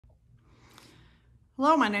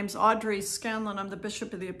Hello, my name's Audrey Scanlan. I'm the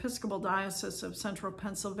Bishop of the Episcopal Diocese of Central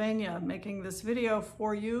Pennsylvania, making this video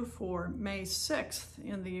for you for May 6th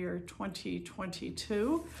in the year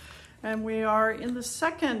 2022. And we are in the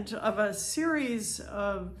second of a series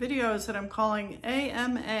of videos that I'm calling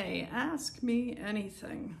AMA, Ask Me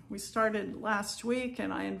Anything. We started last week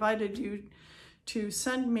and I invited you to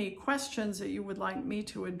send me questions that you would like me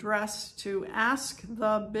to address to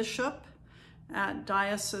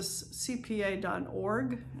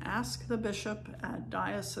askthebishop@diocesecpa.org,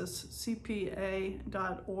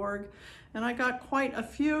 askthebishop@diocesecpa.org. And I got quite a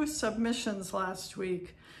few submissions last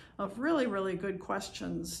week of really good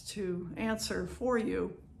questions to answer for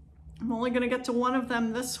you. I'm only going to get to one of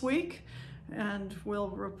them this week, and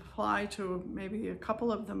we'll reply to maybe a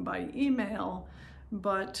couple of them by email,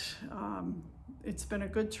 but it's been a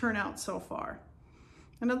good turnout so far.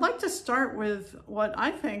 And I'd like to start with what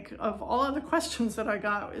I think of all of the questions that I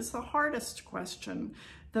got is the hardest question,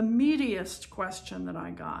 the meatiest question that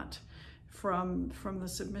I got from the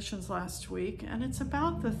submissions last week, and it's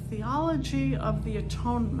about the theology of the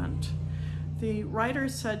atonement. The writer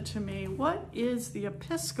said to me, what is the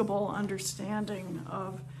Episcopal understanding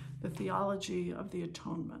of the theology of the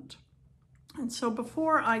atonement? And so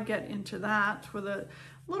before I get into that with a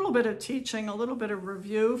little bit of teaching, a little bit of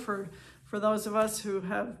review for those of us who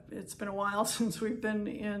have, it's been a while since we've been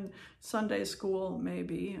in Sunday school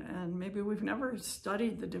maybe, and maybe we've never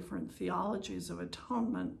studied the different theologies of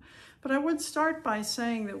atonement. But I would start by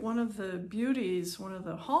saying that one of the beauties, one of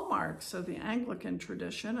the hallmarks of the Anglican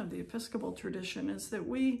tradition, of the Episcopal tradition, is that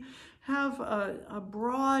we have a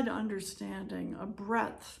broad understanding, a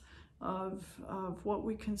breadth of what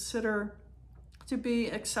we consider to be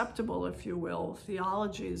acceptable, if you will,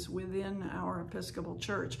 theologies within our Episcopal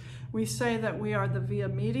Church. We say that we are the via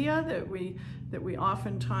media, that we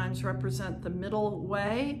oftentimes represent the middle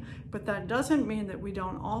way, but that doesn't mean that we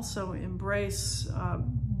don't also embrace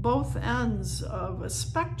both ends of a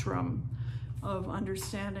spectrum of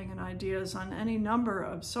understanding and ideas on any number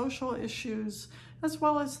of social issues, as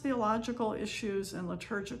well as theological issues and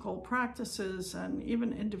liturgical practices and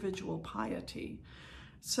even individual piety.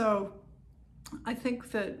 So I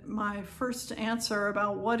think that my first answer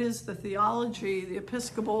about what is the theology, the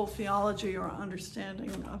Episcopal theology or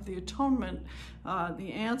understanding of the atonement,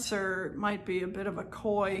 the answer might be a bit of a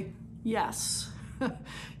coy yes.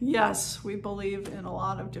 Yes, we believe in a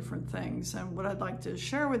lot of different things. And what I'd like to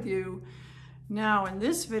share with you now in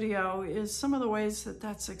this video is some of the ways that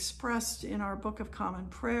that's expressed in our Book of Common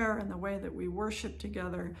Prayer and the way that we worship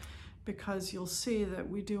together, because you'll see that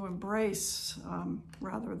we do embrace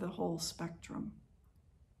rather the whole spectrum.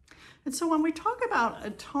 And so when we talk about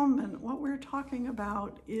atonement, what we're talking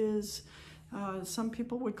about is, some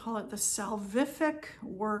people would call it the salvific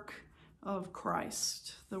work of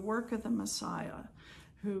Christ, the work of the Messiah,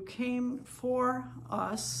 who came for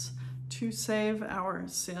us to save our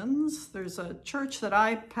sins. There's a church that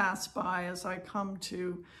I pass by as I come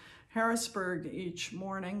to Harrisburg each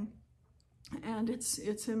morning, and it's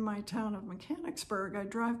in my town of Mechanicsburg. I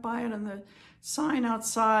drive by it, and the sign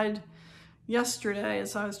outside yesterday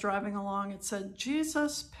as I was driving along, it said,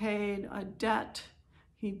 Jesus paid a debt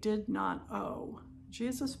he did not owe.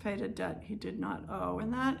 Jesus paid a debt he did not owe.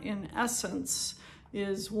 And that, in essence,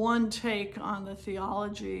 is one take on the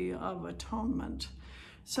theology of atonement.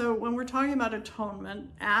 So when we're talking about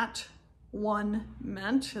atonement,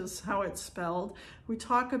 at-one-ment is how it's spelled. We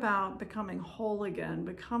talk about becoming whole again,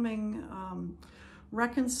 becoming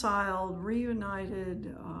reconciled,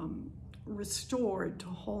 reunited, restored to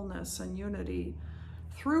wholeness and unity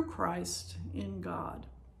through Christ in God.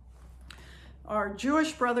 Our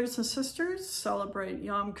Jewish brothers and sisters celebrate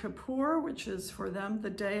Yom Kippur, which is for them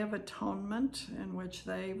the Day of Atonement, in which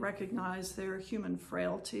they recognize their human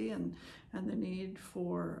frailty and the need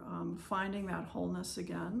for finding that wholeness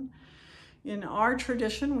again. In our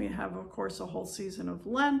tradition, we have, of course, a whole season of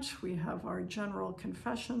Lent. We have our general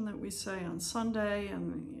confession that we say on Sunday,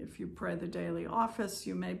 and if you pray the daily office,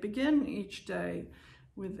 you may begin each day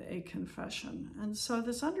with a confession. And so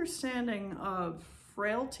this understanding of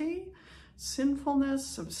frailty,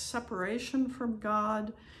 sinfulness, of separation from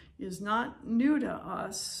God is not new to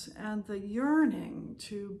us, and the yearning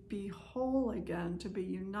to be whole again, to be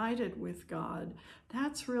united with God,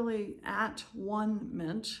 that's really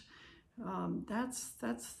at-one-ment. That's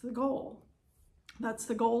the goal. That's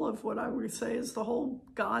the goal of what I would say is the whole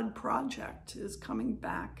God project, is coming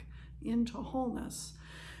back into wholeness.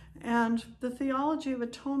 And the theology of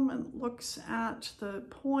atonement looks at the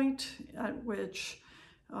point at which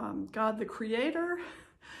God the Creator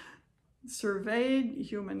surveyed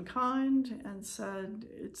humankind and said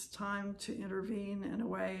it's time to intervene in a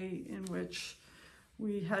way in which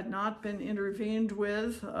we had not been intervened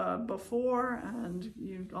with before, and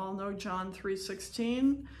you all know John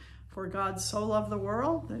 3:16, for God so loved the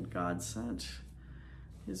world that God sent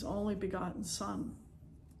his only begotten Son.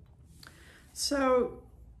 So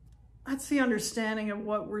that's the understanding of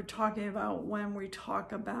what we're talking about when we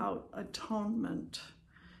talk about atonement,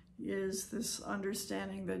 is this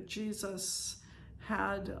understanding that Jesus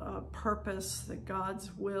had a purpose, that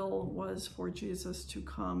God's will was for Jesus to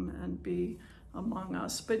come and be among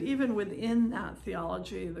us. But even within that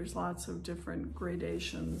theology, there's lots of different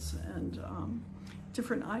gradations and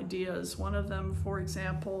different ideas. One of them, for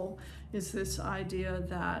example, is this idea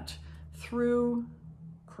that through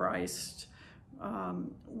Christ,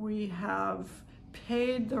 we have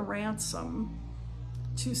paid the ransom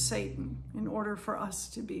to Satan in order for us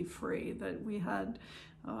to be free, that we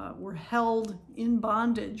were held in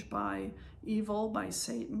bondage by evil, by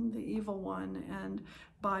Satan, the evil one, and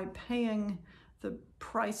by paying the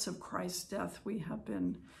price of Christ's death, we have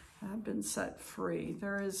been set free.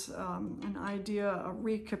 There is an idea, a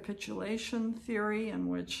recapitulation theory, in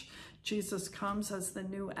which Jesus comes as the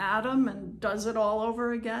new Adam and does it all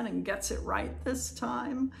over again and gets it right this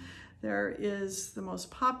time. There is the most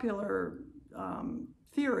popular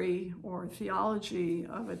theory or theology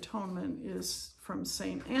of atonement is from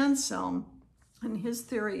St. Anselm, and his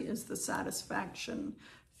theory is the satisfaction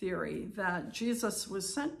theory, that Jesus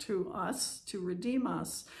was sent to us to redeem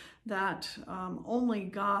us, that only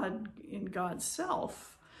God in God's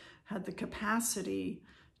self had the capacity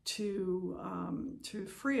to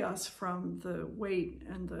free us from the weight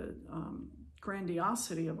and the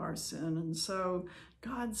grandiosity of our sin. And so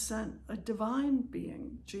God sent a divine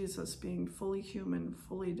being, Jesus being fully human,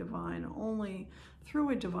 fully divine. Only through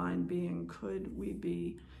a divine being could we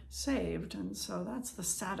be saved. And so that's the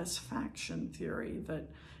satisfaction theory that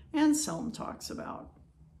Anselm talks about.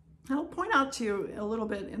 I'll point out to you a little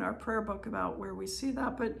bit in our prayer book about where we see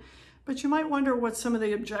that, but you might wonder what some of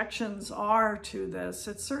the objections are to this.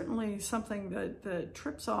 It's certainly something that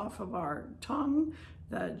trips off of our tongue,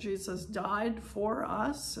 that Jesus died for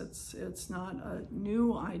us. It's not a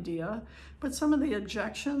new idea, but some of the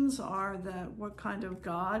objections are that what kind of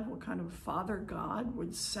God, what kind of Father God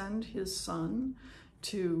would send his Son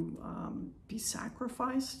to be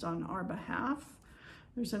sacrificed on our behalf?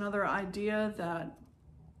 There's another idea that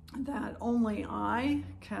only I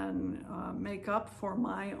can make up for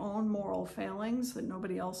my own moral failings, that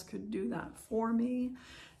nobody else could do that for me,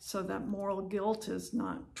 so that moral guilt is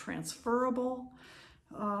not transferable.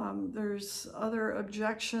 There's other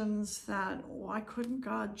objections that why couldn't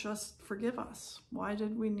God just forgive us? Why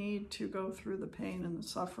did we need to go through the pain and the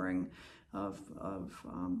suffering of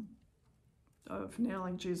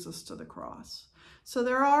nailing Jesus to the cross? So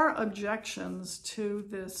there are objections to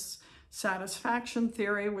this satisfaction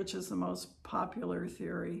theory, which is the most popular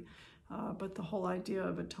theory, but the whole idea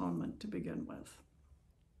of atonement to begin with.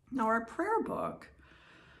 Now, our prayer book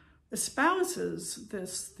espouses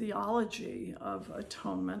this theology of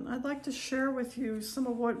atonement. I'd like to share with you some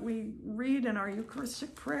of what we read in our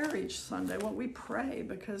Eucharistic prayer each Sunday, what we pray,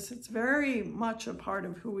 because it's very much a part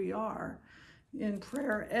of who we are. In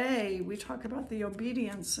prayer A, we talk about the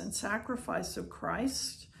obedience and sacrifice of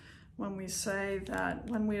Christ, when we say that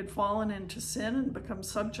when we had fallen into sin and become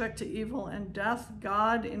subject to evil and death,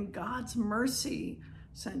 God, in God's mercy,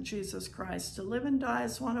 sent Jesus Christ to live and die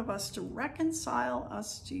as one of us, to reconcile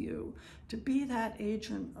us to you, to be that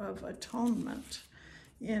agent of atonement.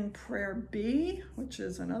 In prayer B, which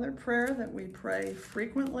is another prayer that we pray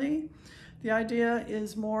frequently, the idea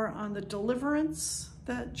is more on the deliverance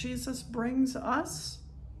that Jesus brings us.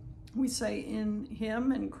 We say in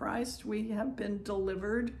him, in Christ, we have been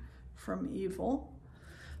delivered from evil.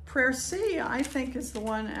 Prayer C, I think, is the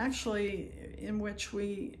one actually in which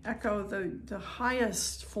we echo the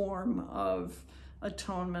highest form of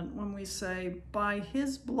atonement, when we say, by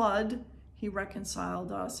his blood he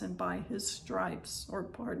reconciled us, and by his stripes, or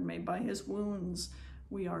pardon me, by his wounds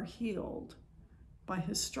we are healed. By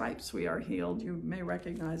his stripes we are healed. You may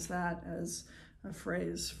recognize that as a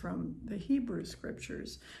phrase from the Hebrew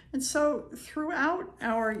scriptures. And so throughout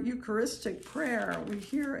our Eucharistic prayer, we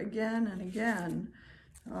hear again and again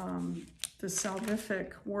the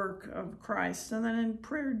salvific work of Christ. And then in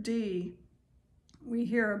prayer D, we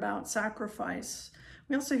hear about sacrifice.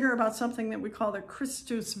 We also hear about something that we call the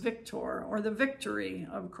Christus Victor, or the victory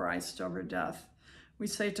of Christ over death. We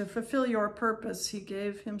say, to fulfill your purpose, he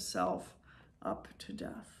gave himself up to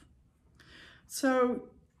death. So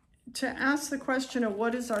to ask the question of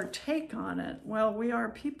what is our take on it, well, we are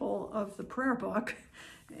people of the prayer book,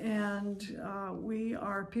 And we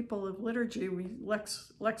are people of liturgy. We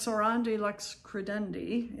lex orandi, lex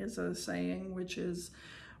credendi is a saying, which is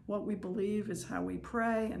what we believe is how we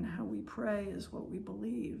pray, and how we pray is what we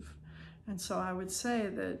believe. And so I would say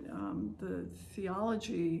that the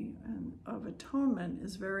theology of atonement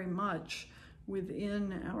is very much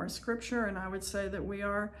within our scripture, and I would say that we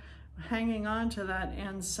are hanging on to that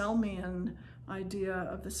Anselmian idea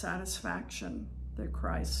of the satisfaction that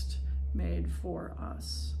Christ made for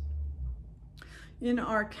us. In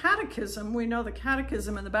our catechism, we know the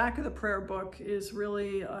catechism in the back of the prayer book is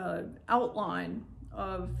really an outline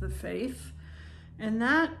of the faith, and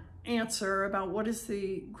that answer about what is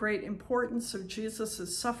the great importance of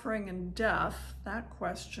Jesus' suffering and death, that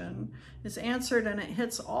question is answered, and it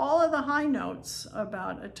hits all of the high notes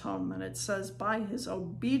about atonement. It says, by his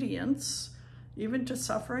obedience, even to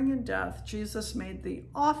suffering and death, Jesus made the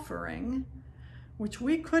offering, which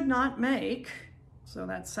we could not make, so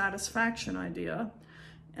that satisfaction idea,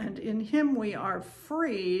 and in him we are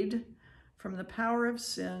freed from the power of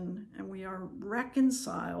sin, and we are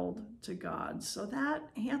reconciled to God. So that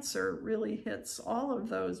answer really hits all of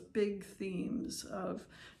those big themes of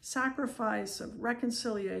sacrifice, of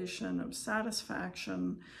reconciliation, of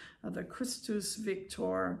satisfaction, of the Christus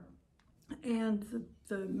Victor, and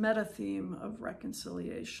the meta-theme of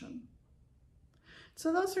reconciliation.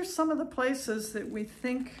 So those are some of the places that we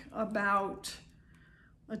think about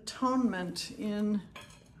atonement in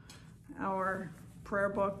our prayer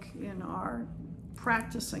book, in our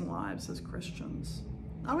practicing lives as Christians.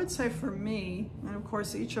 I would say for me, and of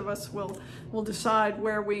course each of us will decide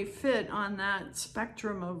where we fit on that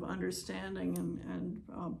spectrum of understanding and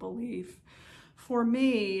belief. For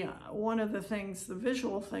me, one of the things, the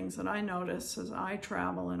visual things that I notice as I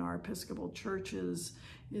travel in our Episcopal churches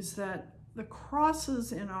is that the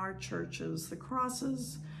crosses in our churches, the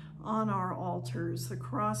crosses on our altars, the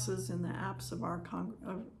crosses in the apse of our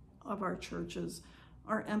churches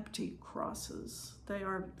are empty crosses. They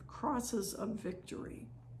are crosses of victory,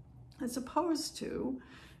 as opposed to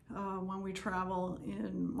when we travel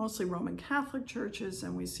in mostly Roman Catholic churches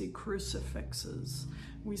and we see crucifixes.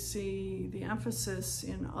 We see the emphasis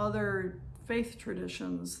in other faith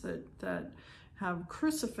traditions that have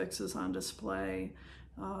crucifixes on display,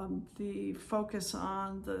 the focus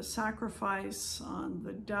on the sacrifice, on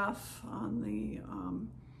the death, on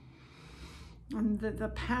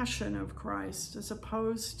the passion of Christ, as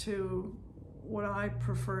opposed to what I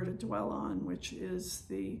prefer to dwell on, which is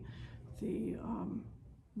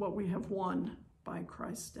what we have won by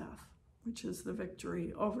Christ's death, which is the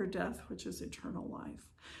victory over death, which is eternal life.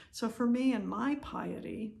 So for me and my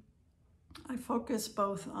piety, I focus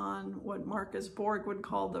both on what Marcus Borg would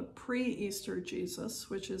call the pre-Easter Jesus,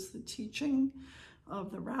 which is the teaching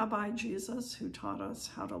of the Rabbi Jesus who taught us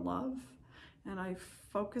how to love, and I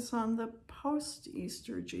focus on the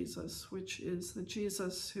post-Easter Jesus, which is the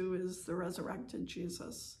Jesus who is the resurrected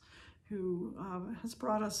Jesus, who has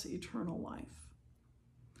brought us eternal life.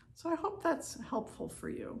 So I hope that's helpful for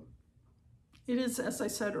you. It is, as I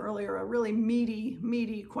said earlier, a really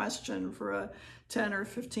meaty question for a 10 or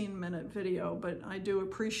 15 minute video, but I do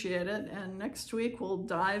appreciate it. And next week we'll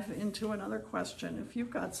dive into another question. If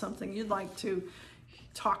you've got something you'd like to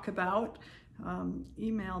talk about,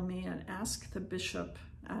 email me at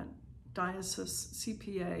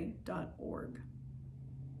askthebishop@diocesecpa.org.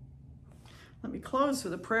 Let me close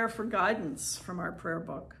with a prayer for guidance from our prayer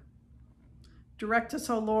book. Direct us,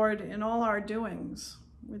 O Lord, in all our doings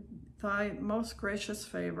with thy most gracious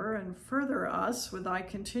favor, and further us with thy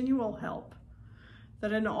continual help,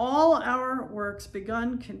 that in all our works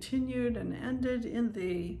begun, continued, and ended in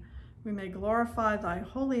thee, we may glorify thy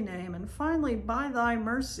holy name, and finally, by thy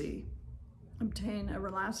mercy, obtain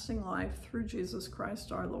everlasting life through Jesus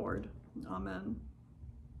Christ our Lord. Amen.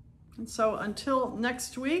 And so until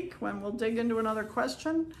next week, when we'll dig into another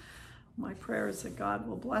question, my prayer is that God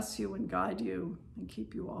will bless you and guide you and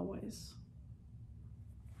keep you always.